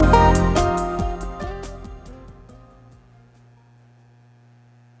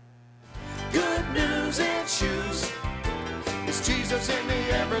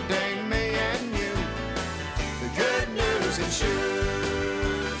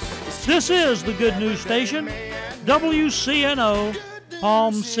This is the Good News Station, WCNO,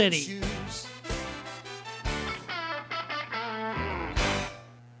 Palm City.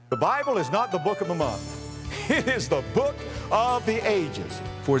 The Bible is not the book of the month. It is the book of the ages.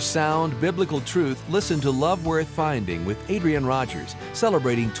 For sound biblical truth, listen to Love Worth Finding with Adrian Rogers,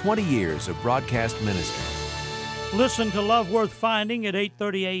 celebrating 20 years of broadcast ministry. Listen to Love Worth Finding at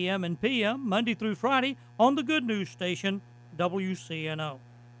 8:30 a.m. and p.m., Monday through Friday, on the Good News Station, WCNO.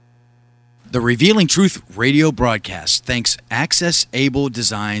 The Revealing Truth radio broadcast thanks Access Able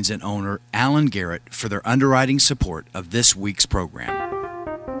Designs and owner Alan Garrett for their underwriting support of this week's program.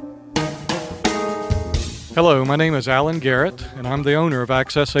 Hello, my name is Alan Garrett, and I'm the owner of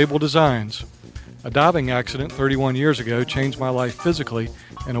Access Able Designs. A diving accident 31 years ago changed my life physically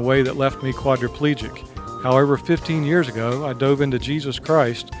in a way that left me quadriplegic. However, 15 years ago, I dove into Jesus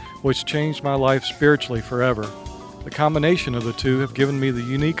Christ, which changed my life spiritually forever. The combination of the two have given me the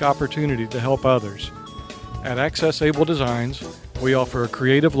unique opportunity to help others. At Access Able Designs, we offer a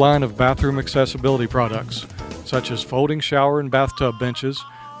creative line of bathroom accessibility products, such as folding shower and bathtub benches,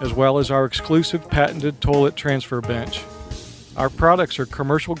 as well as our exclusive patented toilet transfer bench. Our products are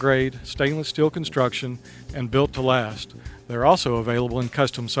commercial-grade, stainless steel construction, and built to last. They're also available in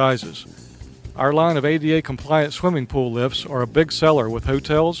custom sizes. Our line of ADA-compliant swimming pool lifts are a big seller with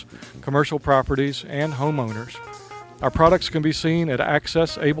hotels, commercial properties, and homeowners. Our products can be seen at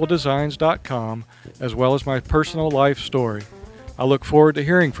accessabledesigns.com, as well as my personal life story. I look forward to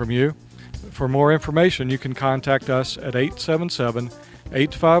hearing from you. For more information, you can contact us at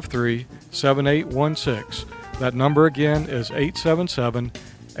 877-853-7816. That number again is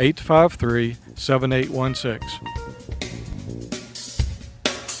 877-853-7816.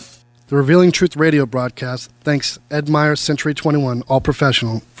 The Revealing Truth radio broadcast thanks Ed Meyer Century 21 All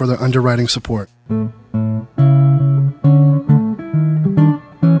Professional for their underwriting support.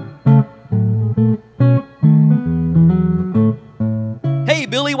 Hey,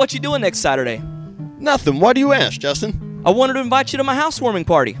 Billy, what you doing next Saturday? Nothing. Why do you ask, Justin? I wanted to invite you to my housewarming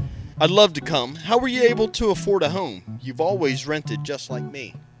party. I'd love to come. How were you able to afford a home? You've always rented just like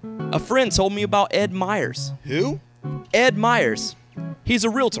me. A friend told me about Ed Myers. Who? Ed Myers. He's a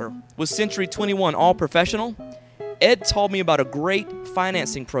realtor with Century 21 All Professional. Ed told me about a great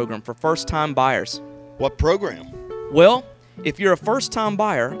financing program for first-time buyers. What program? Well, if you're a first-time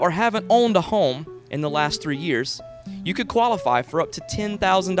buyer or haven't owned a home in the last 3 years, you could qualify for up to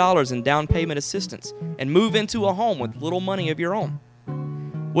 $10,000 in down payment assistance and move into a home with little money of your own.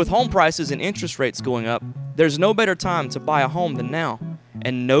 With home prices and interest rates going up, there's no better time to buy a home than now,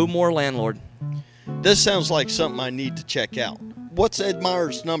 and no more landlord. This sounds like something I need to check out. What's Ed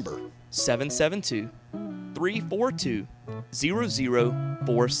Meyer's number?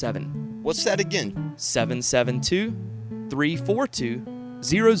 772-342-0047. What's that again?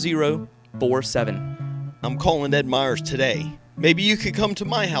 772-342-0047. I'm calling Ed Myers today. Maybe you could come to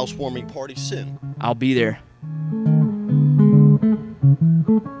my housewarming party soon. I'll be there.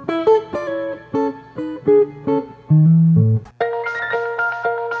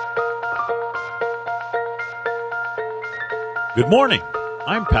 Good morning.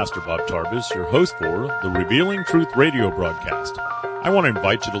 I'm Pastor Bob Tarbus, your host for the Revealing Truth radio broadcast. I want to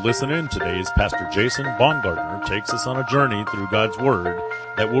invite you to listen in today as Pastor Jason Baumgartner takes us on a journey through God's Word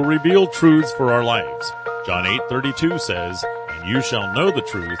that will reveal truths for our lives. John 8:32 says, "And you shall know the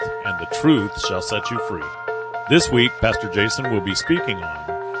truth, and the truth shall set you free." This week, Pastor Jason will be speaking on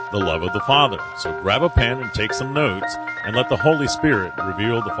the love of the Father. So grab a pen and take some notes, and let the Holy Spirit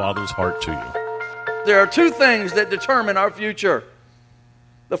reveal the Father's heart to you. There are two things that determine our future.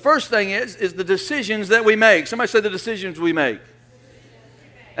 The first thing is the decisions that we make. Somebody say the decisions we make.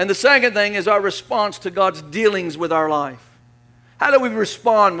 And the second thing is our response to God's dealings with our life. How do we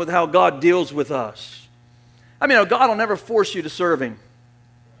respond with how God deals with us? I mean, God will never force you to serve Him.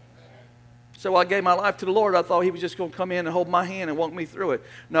 So I gave my life to the Lord. I thought He was just going to come in and hold my hand and walk me through it.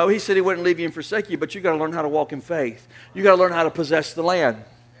 No, He said He wouldn't leave you and forsake you, but you got to learn how to walk in faith. You got to learn how to possess the land.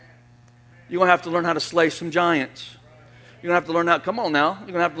 You're going to have to learn how to slay some giants. You're going to have to learn how, come on now,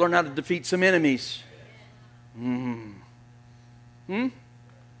 you're going to have to learn how to defeat some enemies. I mean,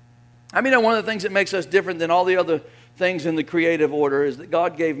 one of the things that makes us different than all the other things in the creative order is that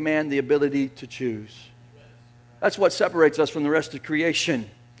God gave man the ability to choose. That's what separates us from the rest of creation.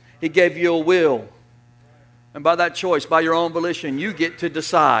 He gave you a will. And by that choice, by your own volition, you get to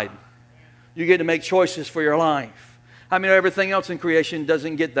decide. You get to make choices for your life. I mean, everything else in creation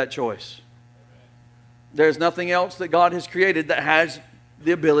doesn't get that choice. There's nothing else that God has created that has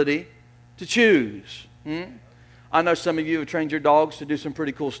the ability to choose. I know some of you have trained your dogs to do some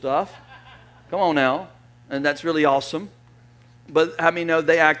pretty cool stuff. Come on now. And that's really awesome. but how many know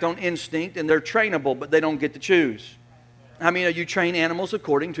they act on instinct and they're trainable, but they don't get to choose? How many know you train animals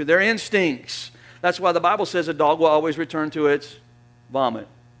according to their instincts? That's why the Bible says a dog will always return to its vomit.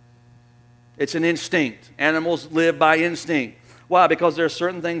 It's an instinct. Animals live by instinct. Why? Because there are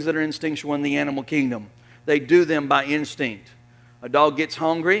certain things that are instinctual in the animal kingdom. They do them by instinct. A dog gets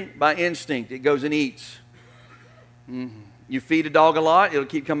hungry by instinct. It goes and eats. You feed a dog a lot, it'll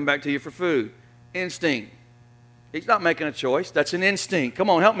keep coming back to you for food. Instinct. He's not making a choice. That's an instinct. Come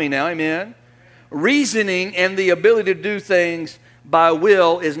on, help me now. Amen. Reasoning and the ability to do things by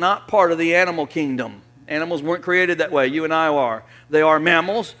will is not part of the animal kingdom. Animals weren't created that way. You and I are. They are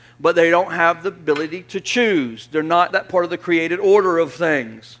mammals, but they don't have the ability to choose. They're not that part of the created order of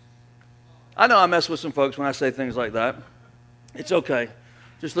things. I know I mess with some folks when I say things like that. It's okay.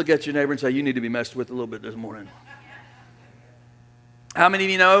 Just look at your neighbor and say, you need to be messed with a little bit this morning. How many of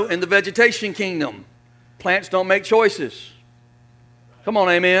you know in the vegetation kingdom, plants don't make choices? Come on,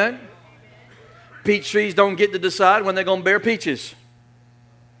 amen. Peach trees don't get to decide when they're going to bear peaches.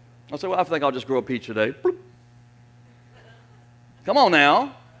 I'll say, well, I think I'll just grow a peach today. Bloop. Come on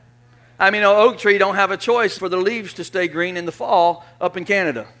now. I mean, an oak tree don't have a choice for the leaves to stay green in the fall up in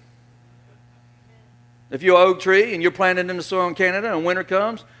Canada. If you're an oak tree and you're planted in the soil in Canada and winter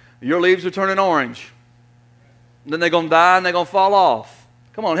comes, your leaves are turning orange. And then they're going to die and they're going to fall off.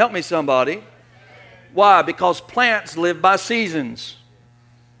 Come on, help me somebody. Why? Because plants live by seasons.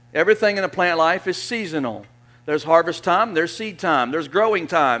 Everything in the plant life is seasonal. There's harvest time, there's seed time, there's growing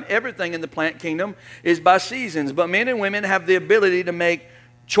time. Everything in the plant kingdom is by seasons. But men and women have the ability to make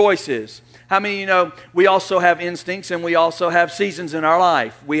choices. How many of you know we also have instincts and we also have seasons in our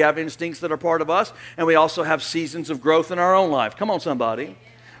life? We have instincts that are part of us, and we also have seasons of growth in our own life. Come on, somebody.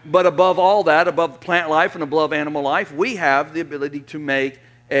 But above all that, above plant life and above animal life, we have the ability to make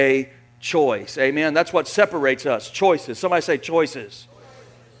a choice. Amen? That's what separates us. Choices. Somebody say choices.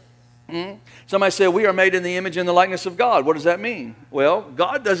 Somebody say we are made in the image and the likeness of God. What does that mean? Well,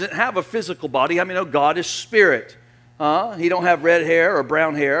 God doesn't have a physical body. I mean, no, God is spirit. He don't have red hair or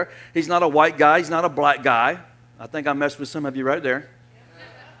brown hair. He's not a white guy. He's not a black guy. I think I messed with some of you right there.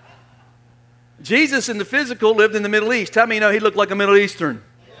 Jesus in the physical lived in the Middle East. How many know he looked like a Middle Easterner?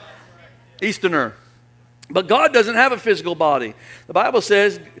 But God doesn't have a physical body. The Bible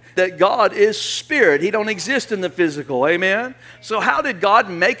says that God is spirit. He don't exist in the physical. Amen? So how did God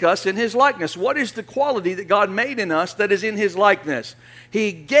make us in His likeness? What is the quality that God made in us that is in His likeness?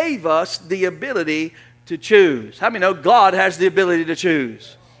 He gave us the ability to choose. How many know God has the ability to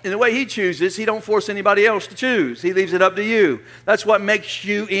choose? In the way He chooses, He don't force anybody else to choose. He leaves it up to you. That's what makes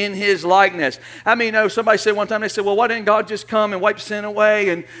you in His likeness. How many know, somebody said one time, they said, well, why didn't God just come and wipe sin away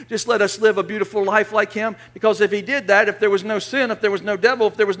and just let us live a beautiful life like Him? Because if He did that, if there was no sin, if there was no devil,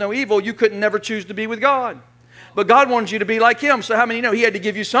 if there was no evil, you couldn't never choose to be with God. But God wanted you to be like Him. So how many know He had to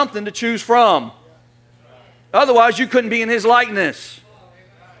give you something to choose from? Otherwise, you couldn't be in His likeness.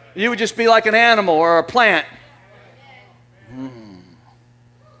 You would just be like an animal or a plant.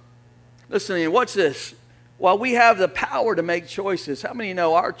 Listen to me, watch this. While we have the power to make choices, how many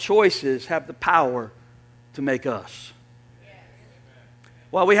know our choices have the power to make us?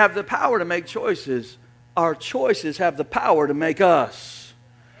 While we have the power to make choices, our choices have the power to make us.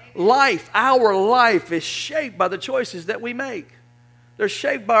 Life, our life is shaped by the choices that we make. They're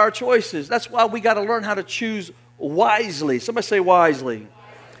shaped by our choices. That's why we got to learn how to choose wisely. Somebody say wisely.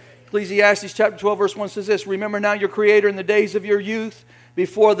 Ecclesiastes chapter 12 verse 1 says this, remember now your Creator in the days of your youth,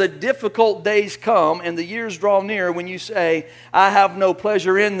 before the difficult days come and the years draw near when you say, I have no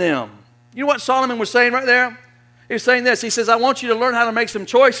pleasure in them. You know what Solomon was saying right there? He was saying this. He says, I want you to learn how to make some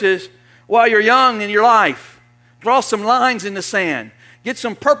choices while you're young in your life. Draw some lines in the sand. Get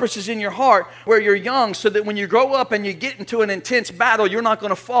some purposes in your heart where you're young so that when you grow up and you get into an intense battle, you're not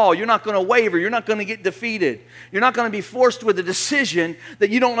going to fall. You're not going to waver. You're not going to get defeated. You're not going to be forced with a decision that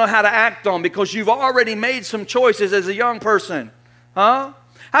you don't know how to act on because you've already made some choices as a young person. Huh?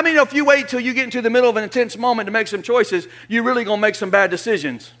 How many know if you wait till you get into the middle of an intense moment to make some choices, you're really going to make some bad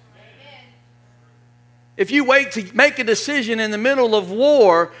decisions? Amen. If you wait to make a decision in the middle of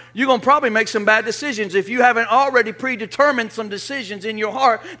war, you're going to probably make some bad decisions if you haven't already predetermined some decisions in your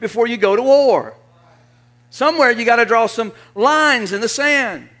heart before you go to war. Somewhere you got to draw some lines in the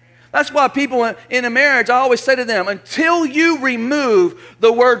sand. That's why people in a marriage, I always say to them, until you remove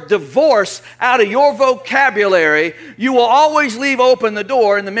the word divorce out of your vocabulary, you will always leave open the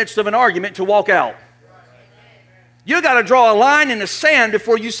door in the midst of an argument to walk out. You got to draw a line in the sand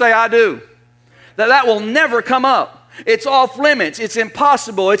before you say, I do. That will never come up. It's off limits. It's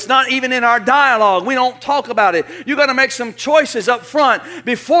impossible. It's not even in our dialogue. We don't talk about it. You got to make some choices up front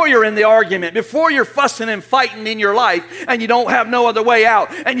before you're in the argument, before you're fussing and fighting in your life and you don't have no other way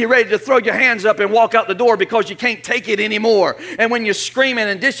out and you're ready to throw your hands up and walk out the door because you can't take it anymore. And when you're screaming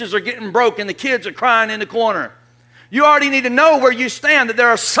and dishes are getting broke and the kids are crying in the corner, you already need to know where you stand, that there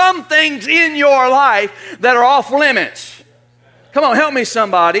are some things in your life that are off limits. Come on, help me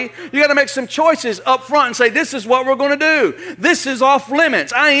somebody. You got to make some choices up front and say, this is what we're going to do. This is off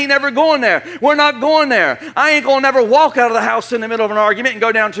limits. I ain't never going there. We're not going there. I ain't going to never walk out of the house in the middle of an argument and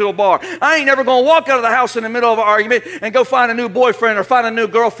go down to a bar. I ain't never going to walk out of the house in the middle of an argument and go find a new boyfriend or find a new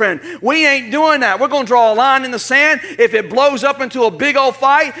girlfriend. We ain't doing that. We're going to draw a line in the sand. If it blows up into a big old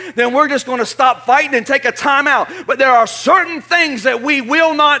fight, then we're just going to stop fighting and take a time out. But there are certain things that we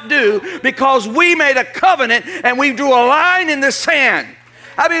will not do because we made a covenant and we drew a line in the sand.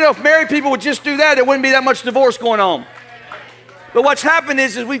 I mean, if married people would just do that, there wouldn't be that much divorce going on. But what's happened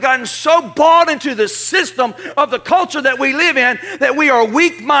is we've gotten so bought into the system of the culture that we live in that we are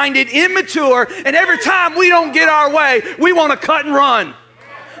weak-minded, immature, and every time we don't get our way, we want to cut and run.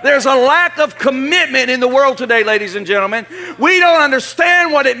 There's a lack of commitment in the world today, ladies and gentlemen. We don't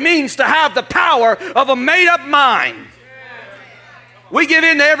understand what it means to have the power of a made-up mind. We give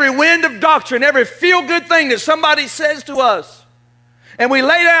in to every wind of doctrine, every feel-good thing that somebody says to us. And we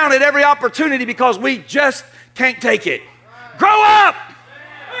lay down at every opportunity because we just can't take it. Grow up!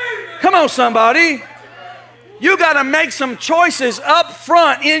 Come on, somebody. You got to make some choices up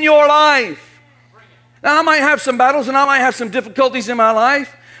front in your life. Now, I might have some battles and I might have some difficulties in my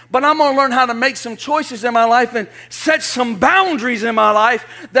life, but I'm going to learn how to make some choices in my life and set some boundaries in my life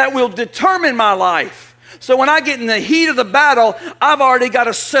that will determine my life. So when I get in the heat of the battle, I've already got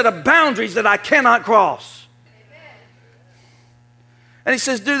a set of boundaries that I cannot cross. And he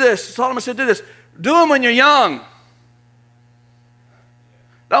says, do this. Solomon said, do this. Do them when you're young.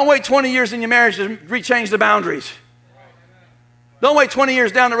 Don't wait 20 years in your marriage to rechange the boundaries. Don't wait 20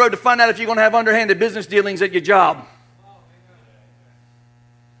 years down the road to find out if you're going to have underhanded business dealings at your job.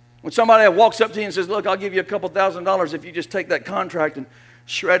 When somebody walks up to you and says, look, I'll give you a couple $1,000 if you just take that contract and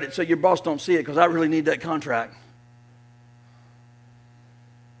shred it so your boss don't see it because I really need that contract.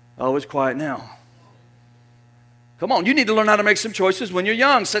 Oh, it's quiet now. Come on, you need to learn how to make some choices when you're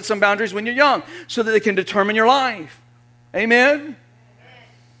young. Set some boundaries when you're young so that they can determine your life. Amen?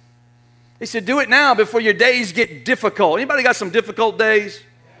 He said, do it now before your days get difficult. Anybody got some difficult days?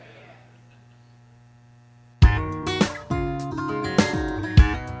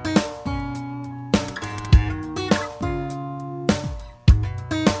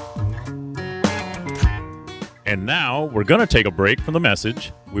 And now we're going to take a break from the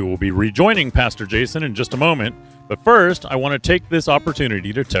message. We will be rejoining Pastor Jason in just a moment. But first, I want to take this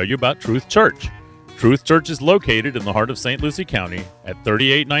opportunity to tell you about Truth Church. Truth Church is located in the heart of St. Lucie County at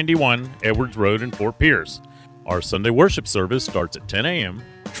 3891 Edwards Road in Fort Pierce. Our Sunday worship service starts at 10 a.m.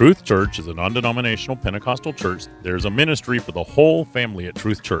 Truth Church is a non-denominational Pentecostal church. There's a ministry for the whole family at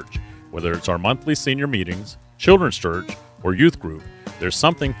Truth Church. Whether it's our monthly senior meetings, children's church, or youth group, there's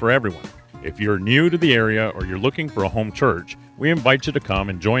something for everyone. If you're new to the area or you're looking for a home church, we invite you to come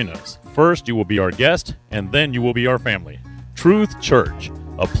and join us. First, you will be our guest, and then you will be our family. Truth Church,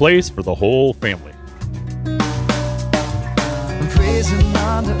 a place for the whole family. Praising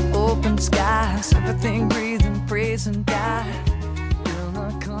under open skies, everything breathing, praising God.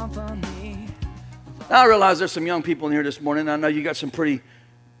 Now I realize there's some young people in here this morning. I know you got some pretty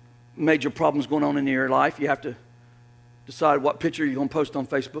major problems going on in your life. You have to decide what picture you're going to post on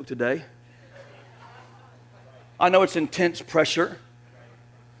Facebook today. I know it's intense pressure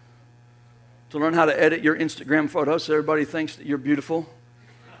to learn how to edit your Instagram photos so everybody thinks that you're beautiful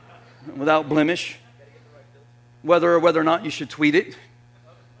without blemish, whether or not you should tweet it.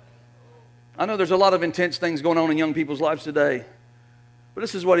 I know there's a lot of intense things going on in young people's lives today. But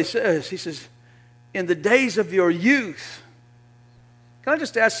this is what he says. He says, in the days of your youth, can I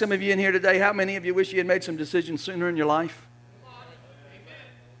just ask some of you in here today, how many of you wish you had made some decisions sooner in your life?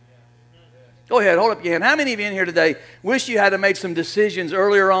 Go ahead, hold up your hand. How many of you in here today wish you had to make some decisions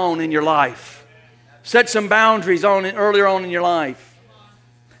earlier on in your life? Set some boundaries earlier on in your life.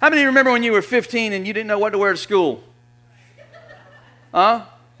 How many of you remember when you were 15 and you didn't know what to wear to school? Huh?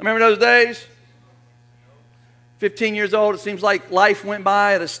 Remember those days? 15 years old, it seems like life went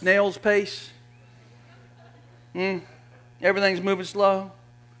by at a snail's pace. Everything's moving slow.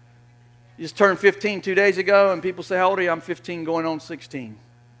 You just turned 15 2 days ago and people say, how old are you? I'm 15 going on 16.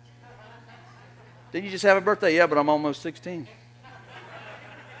 Did you just have a birthday? Yeah, but I'm almost 16.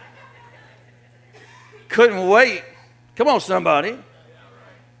 Couldn't wait. Come on, somebody.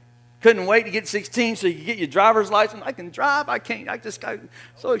 Couldn't wait to get 16 so you could get your driver's license. I can drive. I just got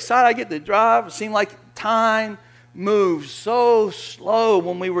so excited I get to drive. It seemed like time moved so slow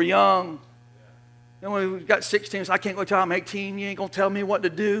when we were young. Then when we got 16, so I can't go till I'm 18. You ain't going to tell me what to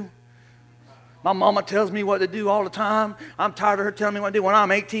do. My mama tells me what to do all the time. I'm tired of her telling me what to do. When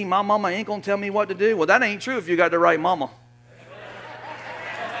I'm 18, my mama ain't going to tell me what to do. Well, that ain't true if you got the right mama.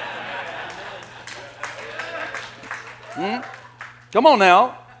 Come on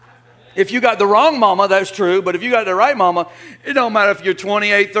now. If you got the wrong mama, that's true. But if you got the right mama, it don't matter if you're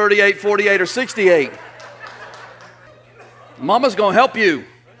 28, 38, 48, or 68. Mama's going to help you.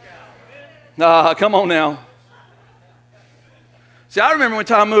 Come on now. See, I remember when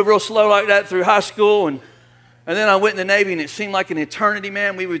time moved real slow like that through high school, and then I went in the Navy, and it seemed like an eternity,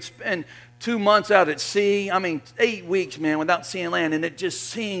 man. We would spend 2 months out at sea. 8 weeks, man, without seeing land, and it just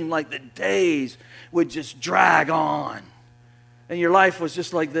seemed like the days would just drag on. And your life was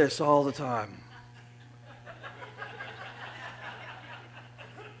just like this all the time.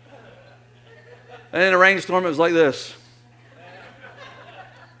 And in a rainstorm, it was like this.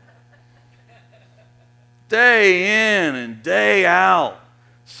 Day in and day out.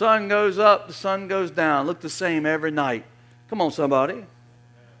 Sun goes up, the sun goes down. Looked the same every night. Come on, somebody. And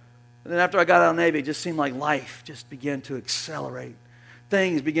then after I got out of the Navy, it just seemed like life just began to accelerate.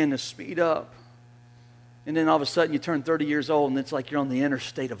 Things began to speed up. And then all of a sudden you turn 30 years old and it's like you're on the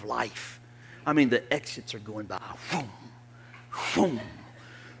interstate of life. The exits are going by. Vroom, vroom,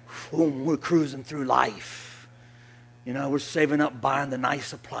 vroom. We're cruising through life. We're saving up buying the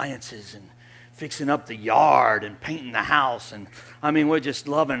nice appliances and fixing up the yard and painting the house. And we're just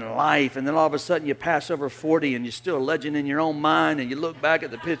loving life. And then all of a sudden you pass over 40 and you're still a legend in your own mind, and you look back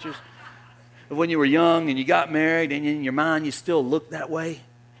at the pictures of when you were young and you got married, and in your mind you still look that way.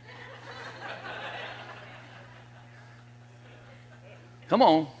 Come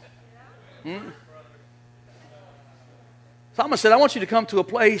on. Psalmist said, I want you to come to a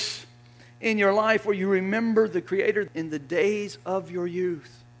place in your life where you remember the Creator in the days of your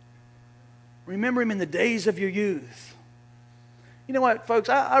youth. Remember Him in the days of your youth. You know what, folks?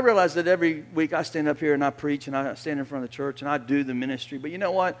 I realize that every week I stand up here and I preach and I stand in front of the church and I do the ministry. But you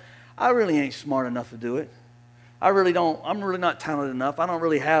know what? I really ain't smart enough to do it. I really don't. I'm really not talented enough. I don't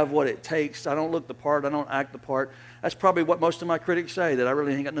really have what it takes. I don't look the part. I don't act the part. That's probably what most of my critics say, that I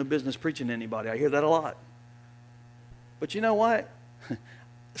really ain't got no business preaching to anybody. I hear that a lot. But you know what?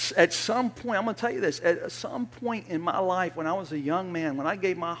 At some point, I'm going to tell you this. At some point in my life when I was a young man, when I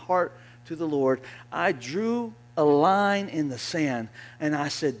gave my heart to the Lord, I drew a line in the sand and I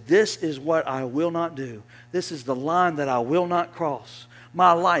said, this is what I will not do. This is the line that I will not cross.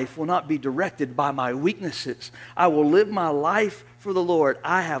 My life will not be directed by my weaknesses. I will live my life for the Lord.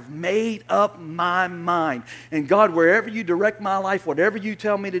 I have made up my mind. And God, wherever you direct my life, whatever you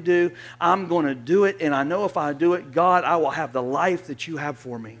tell me to do, I'm going to do it. And I know if I do it, God, I will have the life that you have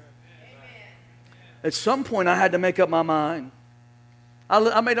for me. At some point, I had to make up my mind.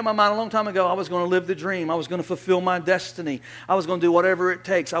 I made up my mind a long time ago. I was going to live the dream. I was going to fulfill my destiny. I was going to do whatever it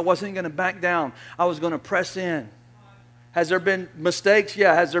takes. I wasn't going to back down. I was going to press in. Has there been mistakes?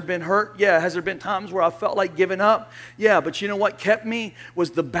 Yeah. Has there been hurt? Yeah. Has there been times where I felt like giving up? Yeah. But you know what kept me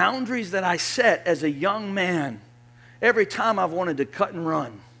was the boundaries that I set as a young man. Every time I've wanted to cut and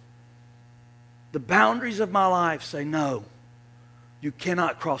run, the boundaries of my life say, no, you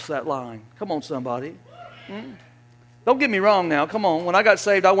cannot cross that line. Come on, somebody. Don't get me wrong now. Come on. When I got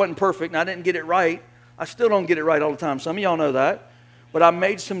saved, I wasn't perfect and I didn't get it right. I still don't get it right all the time. Some of y'all know that. But I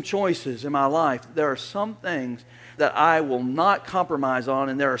made some choices in my life. There are some things that I will not compromise on,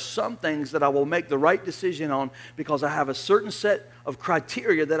 and there are some things that I will make the right decision on because I have a certain set of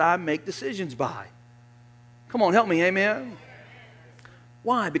criteria that I make decisions by. Come on, help me, amen?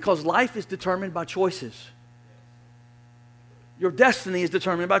 Why? Because life is determined by choices. Your destiny is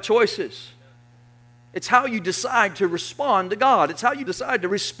determined by choices. It's how you decide to respond to God. It's how you decide to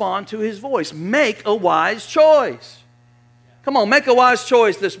respond to His voice. Make a wise choice. Come on, make a wise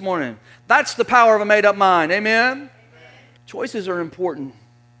choice this morning. That's the power of a made-up mind. Amen? Choices are important.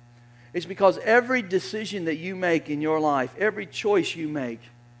 It's because every decision that you make in your life, every choice you make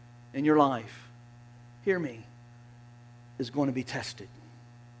in your life, hear me, is going to be tested.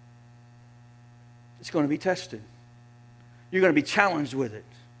 It's going to be tested. You're going to be challenged with it.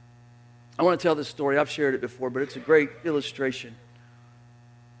 I want to tell this story. I've shared it before, but it's a great illustration.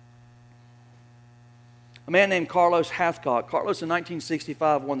 A man named Carlos Hathcock. Carlos in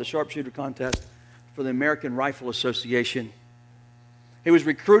 1965 won the sharpshooter contest for the American Rifle Association. He was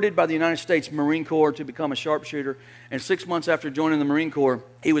recruited by the United States Marine Corps to become a sharpshooter, and 6 months after joining the Marine Corps,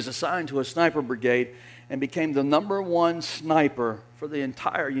 he was assigned to a sniper brigade, and became the #1 sniper for the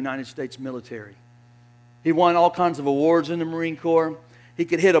entire United States military. He won all kinds of awards in the Marine Corps. He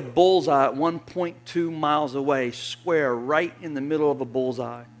could hit a bullseye at 1.2 miles away, square, right in the middle of a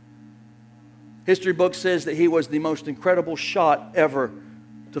bullseye. History book says that he was the most incredible shot ever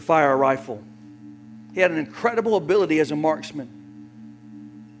to fire a rifle. He had an incredible ability as a marksman.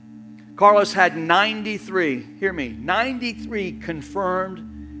 Carlos had 93, hear me, 93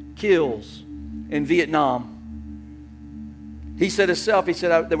 confirmed kills in Vietnam. He said himself, he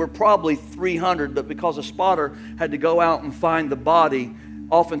said, there were probably 300, but because a spotter had to go out and find the body,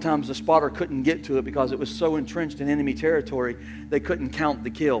 oftentimes the spotter couldn't get to it because it was so entrenched in enemy territory, they couldn't count the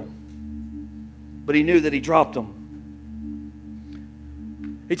kill. But he knew that he dropped them.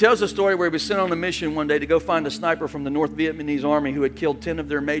 He tells a story where he was sent on a mission one day to go find a sniper from the North Vietnamese army who had killed 10 of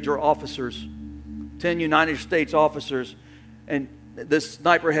their major officers, 10 United States officers, and this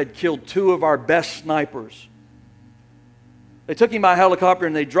sniper had killed 2 of our best snipers. They took him by helicopter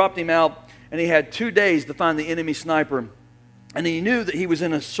and they dropped him out, and he had 2 days to find the enemy sniper. And he knew that he was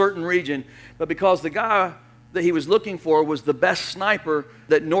in a certain region, but because the guy that he was looking for was the best sniper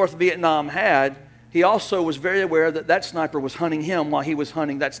that North Vietnam had, he also was very aware that that sniper was hunting him while he was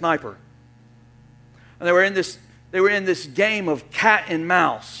hunting that sniper. And they were in this game of cat and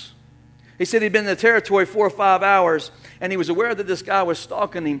mouse. He said he'd been in the territory 4 or 5 hours, and he was aware that this guy was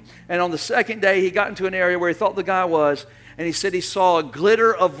stalking him. And on the second day, he got into an area where he thought the guy was, and he said he saw a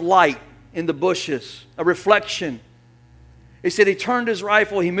glitter of light in the bushes, a reflection. He said he turned his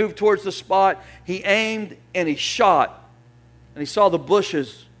rifle, he moved towards the spot, he aimed, and he shot. And he saw the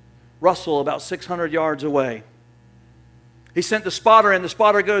bushes rustle about 600 yards away. He sent the spotter in. The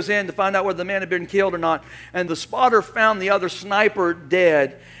spotter goes in to find out whether the man had been killed or not. And the spotter found the other sniper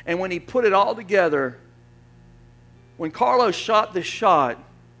dead. And when he put it all together, when Carlos shot this shot,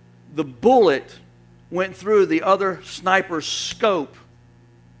 the bullet went through the other sniper's scope,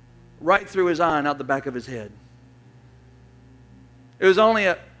 right through his eye and out the back of his head. It was only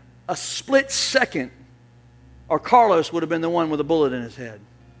a split second, or Carlos would have been the one with a bullet in his head.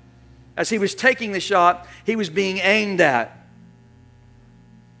 As he was taking the shot, he was being aimed at.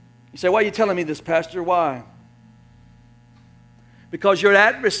 You say, why are you telling me this, Pastor? Why? Because your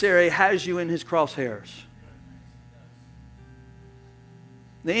adversary has you in his crosshairs.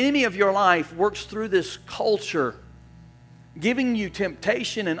 The enemy of your life works through this culture, giving you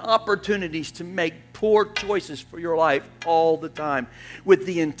temptation and opportunities to make poor choices for your life all the time, with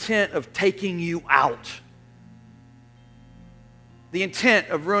the intent of taking you out. The intent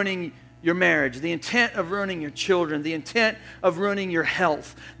of ruining your marriage, the intent of ruining your children, the intent of ruining your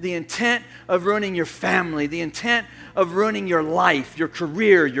health, the intent of ruining your family, the intent of ruining your life, your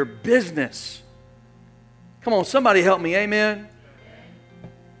career, your business. Come on, somebody help me, amen?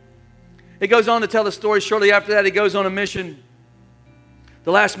 He goes on to tell the story. Shortly after that, he goes on a mission.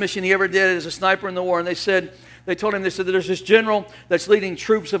 The last mission he ever did as a sniper in the war, and they told him, there's this general that's leading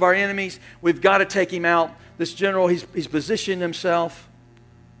troops of our enemies. We've got to take him out. This general, he's positioned himself,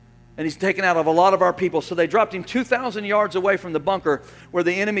 and he's taken out of a lot of our people. So they dropped him 2,000 yards away from the bunker where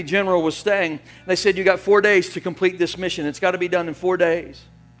the enemy general was staying. They said, you got 4 days to complete this mission. It's got to be done in 4 days.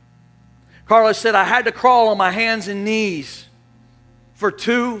 Carlos said, I had to crawl on my hands and knees for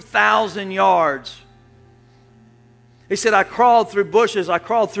 2,000 yards. He said, I crawled through bushes. I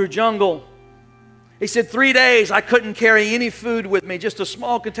crawled through jungle. He said, 3 days I couldn't carry any food with me, just a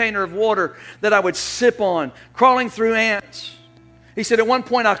small container of water that I would sip on, crawling through ants. He said, at one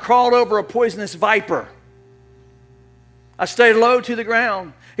point I crawled over a poisonous viper. I stayed low to the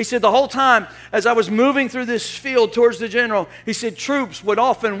ground. He said, the whole time as I was moving through this field towards the general, he said, troops would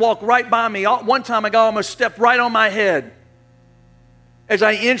often walk right by me. One time a guy almost stepped right on my head as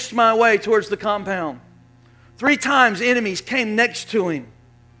I inched my way towards the compound. 3 times enemies came next to him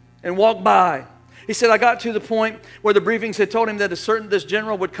and walked by. He said, I got to the point where the briefings had told him that this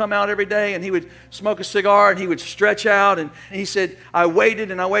general would come out every day and he would smoke a cigar and he would stretch out. And he said, I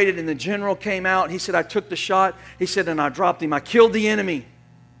waited and I waited, and the general came out. He said, I took the shot. He said, and I dropped him. I killed the enemy.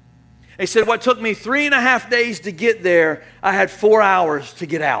 He said, what took me 3.5 days to get there, I had 4 hours to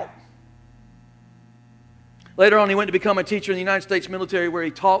get out. Later on, he went to become a teacher in the United States military, where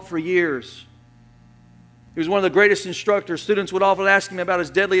he taught for years. He was one of the greatest instructors. Students would often ask him about his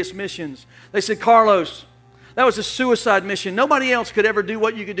deadliest missions. They said, Carlos, that was a suicide mission. Nobody else could ever do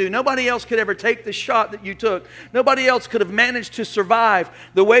what you could do. Nobody else could ever take the shot that you took. Nobody else could have managed to survive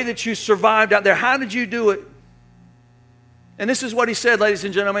the way that you survived out there. How did you do it? And this is what he said, ladies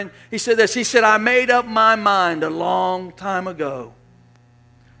and gentlemen. He said this. He said, I made up my mind a long time ago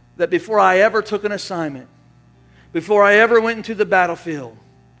that before I ever took an assignment, before I ever went into the battlefield,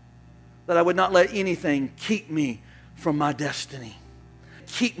 that I would not let anything keep me from my destiny,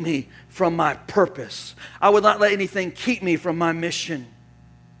 keep me from my purpose. I would not let anything keep me from my mission.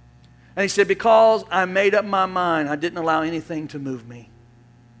 And he said, because I made up my mind, I didn't allow anything to move me.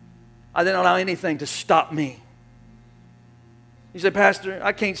 I didn't allow anything to stop me. He said, Pastor,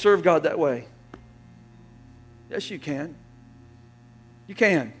 I can't serve God that way. Yes, you can. You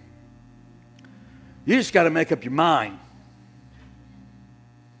can. You just got to make up your mind.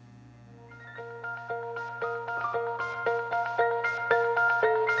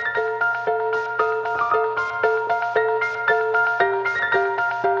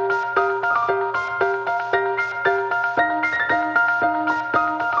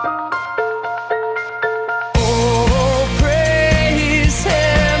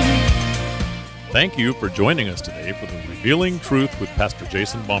 Thank you for joining us today for the Revealing Truth with Pastor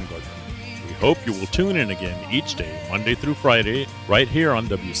Jason Baumgartner. We hope you will tune in again each day, Monday through Friday, right here on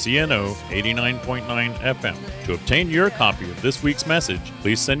WCNO 89.9 FM. To obtain your copy of this week's message,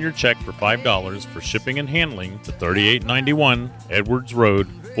 please send your check for $5 for shipping and handling to 3891 Edwards Road,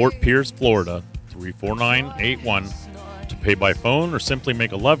 Fort Pierce, Florida, 34981. To pay by phone or simply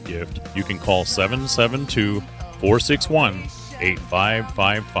make a love gift, you can call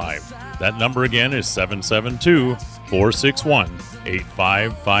 772-461-8555. That number again is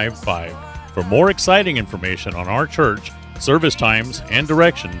 772-461-8555. For more exciting information on our church, service times, and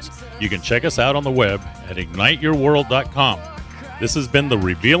directions, you can check us out on the web at igniteyourworld.com. This has been The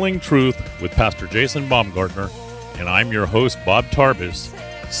Revealing Truth with Pastor Jason Baumgartner, and I'm your host, Bob Tarbis.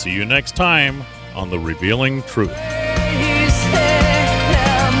 See you next time on The Revealing Truth.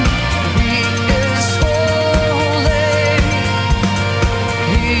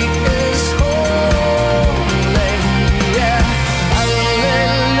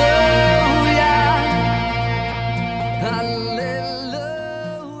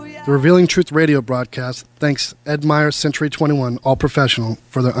 The Revealing Truth radio broadcast thanks Ed Meyer Century 21 All Professional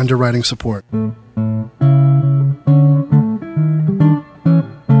for their underwriting support.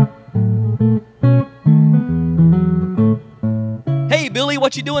 Hey, Billy,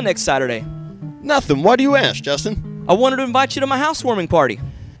 what you doing next Saturday? Nothing. Why do you ask, Justin? I wanted to invite you to my housewarming party.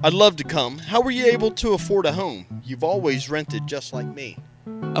 I'd love to come. How were you able to afford a home? You've always rented just like me.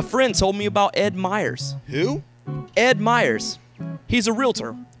 A friend told me about Ed Myers. Who? Ed Myers. He's a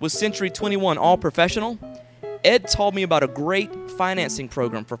realtor with Century 21 All Professional. Ed told me about a great financing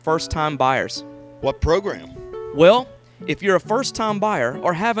program for first-time buyers. What program? Well, if you're a first-time buyer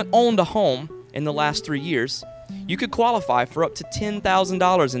or haven't owned a home in the last 3 years, you could qualify for up to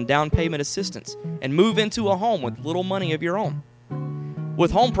 $10,000 in down payment assistance and move into a home with little money of your own.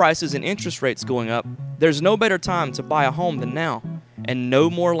 With home prices and interest rates going up, there's no better time to buy a home than now, and no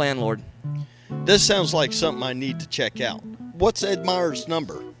more landlord. This sounds like something I need to check out. What's Ed Meyer's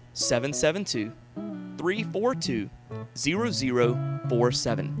number?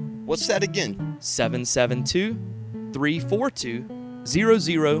 772-342-0047. What's that again?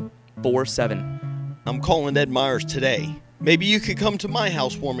 772-342-0047. I'm calling Ed Myers today. Maybe you could come to my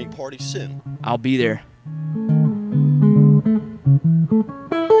housewarming party soon. I'll be there.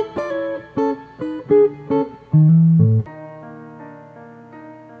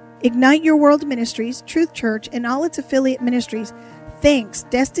 Ignite Your World Ministries, Truth Church, and all its affiliate ministries thanks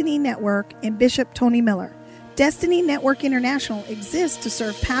Destiny Network and Bishop Tony Miller. Destiny Network International exists to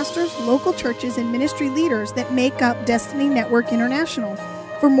serve pastors, local churches, and ministry leaders that make up Destiny Network International.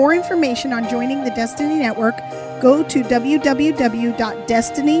 For more information on joining the Destiny Network, go to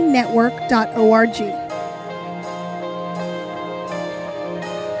www.destinynetwork.org.